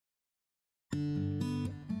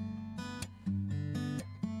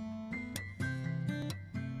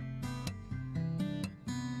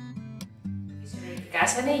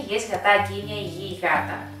Γενικά, σε ένα υγιές γατάκι ή μια υγιή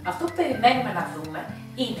γάτα, αυτό που περιμένουμε να δούμε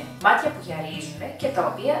είναι μάτια που γυαλίζουν και τα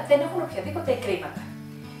οποία δεν έχουν οποιαδήποτε εκκρήματα.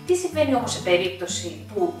 Τι συμβαίνει όμως σε περίπτωση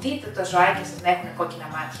που δείτε τα ζωάκια σας να έχουν κόκκινα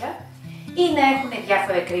μάτια ή να έχουν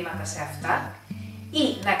διάφορα εκκρήματα σε αυτά ή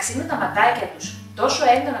να ξύνουν τα ματάκια τους τόσο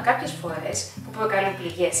έντονα κάποιες φορές που προκαλούν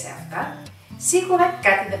πληγές σε αυτά, σίγουρα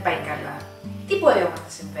κάτι δεν πάει καλά. Τι μπορεί όμως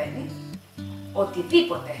να συμβαίνει?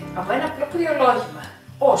 Οτιδήποτε από ένα απλό κρυολόγημα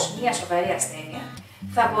ως μια σοβαρή ασθένεια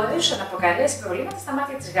θα μπορούσε να προκαλέσει προβλήματα στα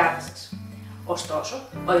μάτια της γάτας σας. Ωστόσο,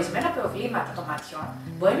 ορισμένα προβλήματα των ματιών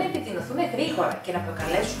μπορεί να επιδεινωθούν γρήγορα και να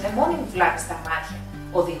προκαλέσουν μόνιμη βλάβη στα μάτια,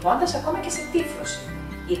 οδηγώντας ακόμα και σε τύφλωση,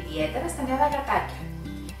 ιδιαίτερα στα νεαρά γατάκια.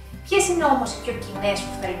 Ποιες είναι όμως οι πιο κοινές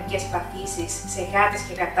οφθαλμικές παθήσεις σε γάτες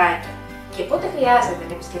και γατάκια και πότε χρειάζεται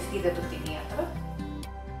να επισκεφτείτε τον κτηνίατρο?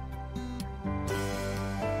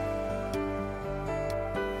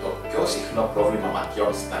 Το πιο συχνό πρόβλημα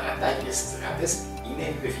ματιών στα γατάκια και στις γάτες είναι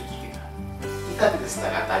η επιφυκήτητα. Τι θα δείτε στα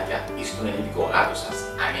γατάκια ή στον ενήλικο γάτο σας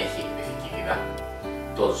αν έχει επιφυκήτητα?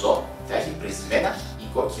 Το ζώο θα έχει πρισμένα ή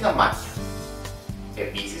κόκκινα μάτια.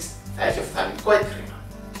 Επίσης θα έχει οφθαλμικό έκκριμα.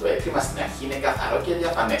 Το έκκριμα στην αρχή είναι καθαρό και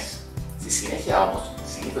διαφανές. Στη συνέχεια όμως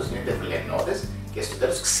συνήθως γίνεται βλενώδες και στο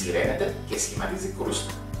τέλος ξηραίνεται και σχηματίζει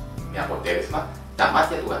κρούστα. Με αποτέλεσμα τα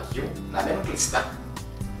μάτια του γατιού να μένουν κλειστά.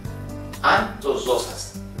 Αν το ζώο σας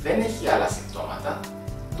δεν έχει άλλα συμπτώματα,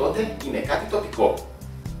 τότε είναι κάτι τοπικό.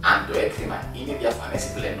 Αν το έκκριμα είναι διαφανές ή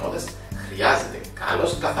βλενώδες, χρειάζεται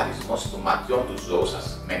καλός καθαρισμός των ματιών του ζώου σας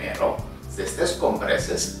με νερό, ζεστές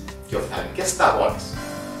κομπρέσες και οφθαλμικές σταγόνες.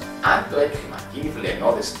 Αν το έκκριμα γίνει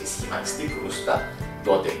βλενώδες και σχηματιστεί κρούστα,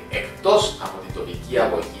 τότε εκτός από την τοπική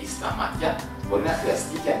αγωγή στα μάτια, μπορεί να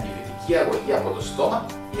χρειαστεί και αντιβιωτική αγωγή από το στόμα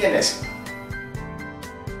ή ενέσιμα.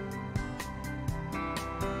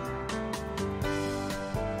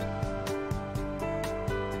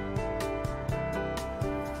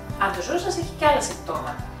 Αν το ζώο σας έχει και άλλα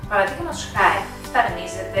συμπτώματα, παραδείγματος χάρη,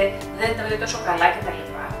 φταρνίζεται, δεν τρώει τόσο καλά κτλ.,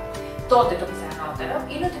 τότε το πιθανότερο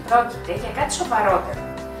είναι ότι πρόκειται για κάτι σοβαρότερο.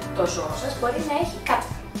 Το ζώο σας μπορεί να έχει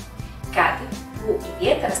κάτι που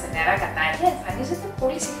ιδιαίτερα στα νεαρά γατάκια εμφανίζεται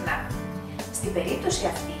πολύ συχνά. Στην περίπτωση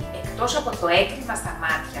αυτή, εκτός από το έκκριμα στα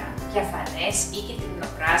μάτια, διαφανές ή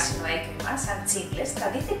κυτρινοπράσινο έκκριμα σαν τσίκλες, θα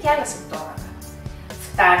δείτε και άλλα συμπτώματα.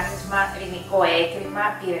 Φτάρνισμα, ρινικό έκκριμα,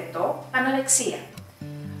 πυρετό, ανορεξία.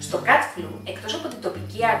 Στο cat flu, εκτός από την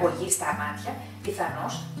τοπική αγωγή στα μάτια,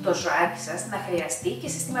 πιθανώς το ζωάκι σας να χρειαστεί και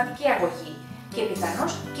συστηματική αγωγή και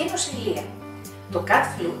πιθανώς και νοσηλεία. Το cat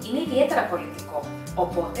flu είναι ιδιαίτερα κολλητικό,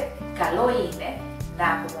 οπότε καλό είναι να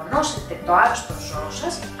απομονώσετε το άρρωστο ζώο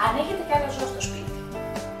σας αν έχετε και άλλο ζώο στο σπίτι.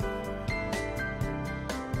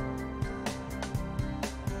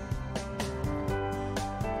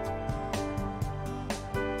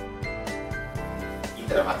 Οι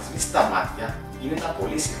τραυματισμοί στα μάτια είναι ένα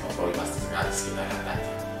πολύ συχνό πρόβλημα στις γάτες και τα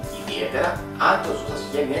γατάκια. Ιδιαίτερα αν το ζώο σας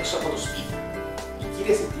βγαίνει έξω από το σπίτι. Οι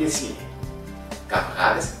κύριες αιτίες είναι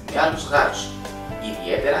καυγάδες με άλλους γάτους,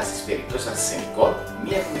 ιδιαίτερα στις περιπτώσεις αρσενικών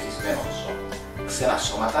μη ευνοχισμένων ζώων, ξένα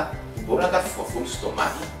σώματα που μπορούν να καρφωθούν στο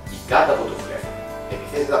μάτι ή κάτω από το βλέμμα,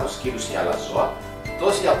 επιθέσεις από σκύλους ή άλλα ζώα,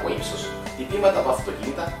 πτώση από ύψος, χτυπήματα από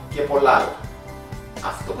αυτοκίνητα και πολλά άλλα.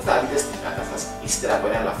 Αυτό που θα δείτε στην γάτα σας ύστερα από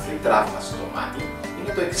ένα ελαφρύ τραύμα στο μάτι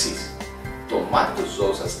είναι το εξής. Το μάτι του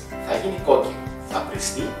ζώου σας θα γίνει κόκκινο, θα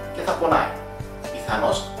πριστεί και θα πονάει.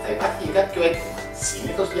 Πιθανώς θα υπάρχει και κάποιο έκκριμα,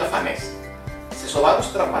 συνήθως διαφανές. Σε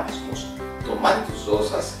σοβαρούς τραυματισμούς, το μάτι του ζώου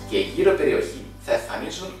σας και η γύρω περιοχή θα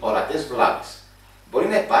εμφανίζουν ορατές βλάβες. Μπορεί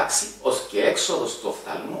να υπάρξει ως και έξοδος του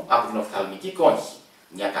οφθαλμού από την οφθαλμική κόγχη,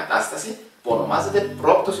 μια κατάσταση που ονομάζεται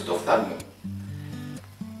πρόπτωση του οφθαλμού.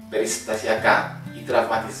 Περιστασιακά, οι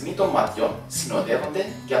τραυματισμοί των ματιών συνοδεύονται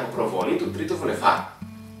και από προβολή του τρίτου βλεφάρου.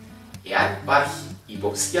 Εάν υπάρχει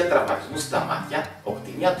υποψία τραυματισμού στα μάτια, ο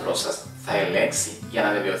κτηνίατρός σας θα ελέγξει για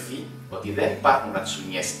να βεβαιωθεί ότι δεν υπάρχουν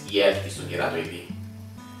ρατσουνιές ή έλκη στον κερατοειδή.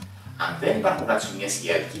 Αν δεν υπάρχουν ρατσουνιές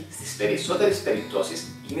ή έλκη, στις περισσότερες περιπτώσεις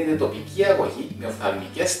γίνεται τοπική αγωγή με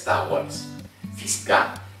οφθαλμικές σταγόνες.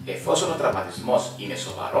 Φυσικά, εφόσον ο τραυματισμός είναι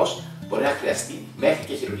σοβαρός, μπορεί να χρειαστεί μέχρι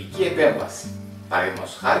και χειρουργική επέμβαση,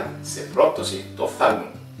 παραδείγματος χάρη σε πρόπτωση του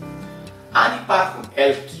οφθαλμού. Αν υπάρχουν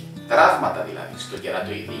έλκη, τραύματα δηλαδή στο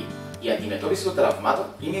κερατοειδή, η αντιμετώπιση των τραυμάτων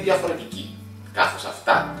είναι διαφορετική, καθώς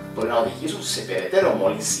αυτά μπορεί να οδηγήσουν σε περαιτέρω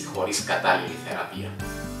μόλυνση χωρίς κατάλληλη θεραπεία.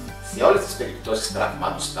 Σε όλες τις περιπτώσεις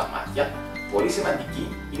τραυμάτων στα μάτια, πολύ σημαντική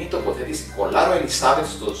είναι η τοποθέτηση κολάρου ελισάβετ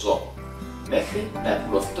στο ζώο, μέχρι να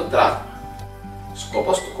επουλωθεί το τραύμα.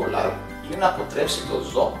 Σκοπός του κολάρου είναι να αποτρέψει το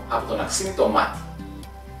ζώο από το να ξύνει το μάτι.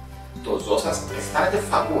 Το ζώο σας αισθάνεται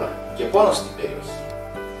φαγούρα και πόνο στην περιοχή.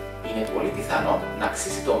 είναι πολύ πιθανό να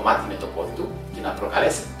ξύσει το μάτι με το πόδι του και να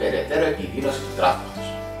προκαλέσει περαιτέρω επιδείνωση του τραύματος.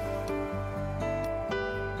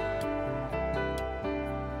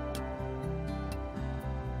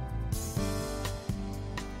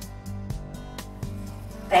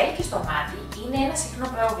 Τα έλκη στο μάτι είναι ένα συχνό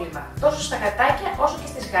πρόβλημα τόσο στα γατάκια όσο και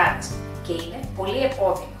στις γάτες και είναι πολύ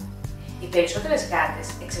επώδυνο. Οι περισσότερες γάτες,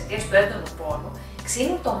 εξαιτίας του έντονου πόνου,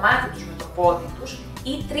 ξύνουν το μάτι τους με το πόδι τους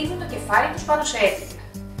ή τρίβουν το κεφάλι τους πάνω σε έπιπλα.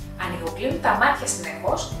 Ανοιγοκλίνουν τα μάτια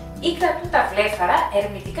συνεχώς ή κρατούν τα βλέφαρα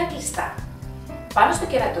ερμητικά κλειστά. Πάνω στο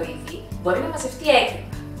κερατοειδή μπορεί να μαζευτεί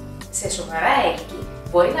έκκριμα. Σε σοβαρά έλκη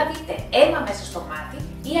μπορεί να δείτε αίμα μέσα στο μάτι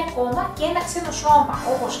ή ακόμα και ένα ξένο σώμα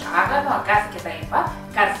όπως άγανο, αγκάθι κτλ.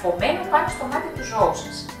 Καρφωμένο πάνω στο μάτι του ζώου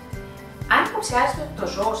σας. Αν υποψιάζετε ότι το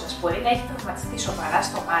ζώο σας μπορεί να έχει τραυματιστεί σοβαρά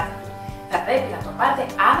στο μάτι του, θα πρέπει να το πάτε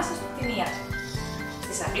άμεσα στο κτηνίατρο.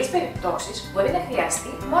 Στις απλές περιπτώσεις μπορεί να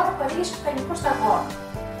χρειαστεί μόνο παρήγηση οφθαλμικών σταγόνων.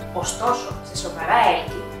 Ωστόσο, σε σοβαρά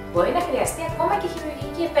έλκη μπορεί να χρειαστεί ακόμα και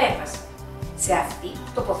χειρουργική επέμβαση. Σε αυτή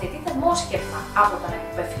τοποθετείται μόσχευμα από τον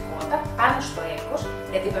εκπαιδευτικότα πάνω στο έλκος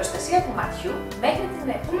για την προστασία του ματιού μέχρι την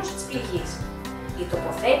επούλωση της πληγής. Η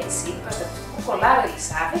τοποθέτηση προστατευτικού κολάρου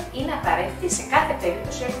Ελισάβετ είναι απαραίτητη σε κάθε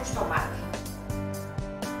περίπτωση έλκου στο μάτι.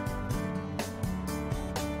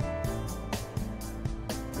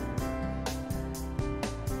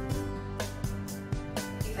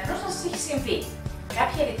 Πιθανώς να σας έχει συμβεί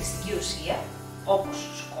κάποια ερεθιστική ουσία, όπως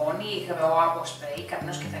σκόνη, υγρό από σπρέι,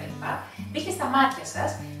 καπνός κτλ. Μπήκε στα μάτια σας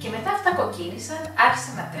και μετά αυτά κοκκίνησαν,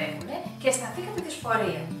 άρχισαν να τρέχουν και αισθανθήκατε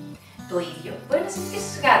δυσφορία. Το ίδιο μπορεί να συμβεί και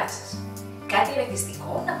στις γάτες σας. Κάτι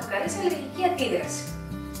ερεθιστικό να προκαλέσει αλλεργική αντίδραση.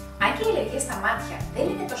 Αν και οι αλλεργίες στα μάτια δεν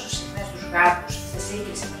είναι τόσο συχνές στους γάτους σε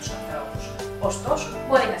σύγκριση με τους ανθρώπους, ωστόσο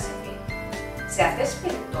μπορεί να συμβεί. Σε αυτές τις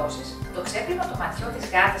περιπτώσεις, το ξέπλυμα των ματιών της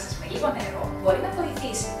γάτας σας με λίγο νερό μπορεί να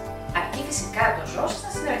βοηθήσει, αρκεί φυσικά το ζώο σας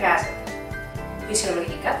να συνεργάζεται.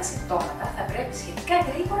 Φυσιολογικά τα συμπτώματα θα πρέπει σχετικά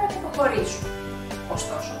γρήγορα να υποχωρήσουν.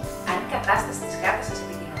 Ωστόσο, αν η κατάσταση της γάτας σας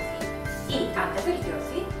επιδεινωθεί ή αν δεν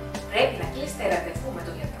βελτιωθεί, πρέπει να κλείσετε ραντεβού με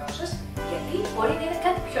τον γιατρό σας, γιατί μπορεί να είναι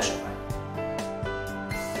κάτι πιο σοβαρό.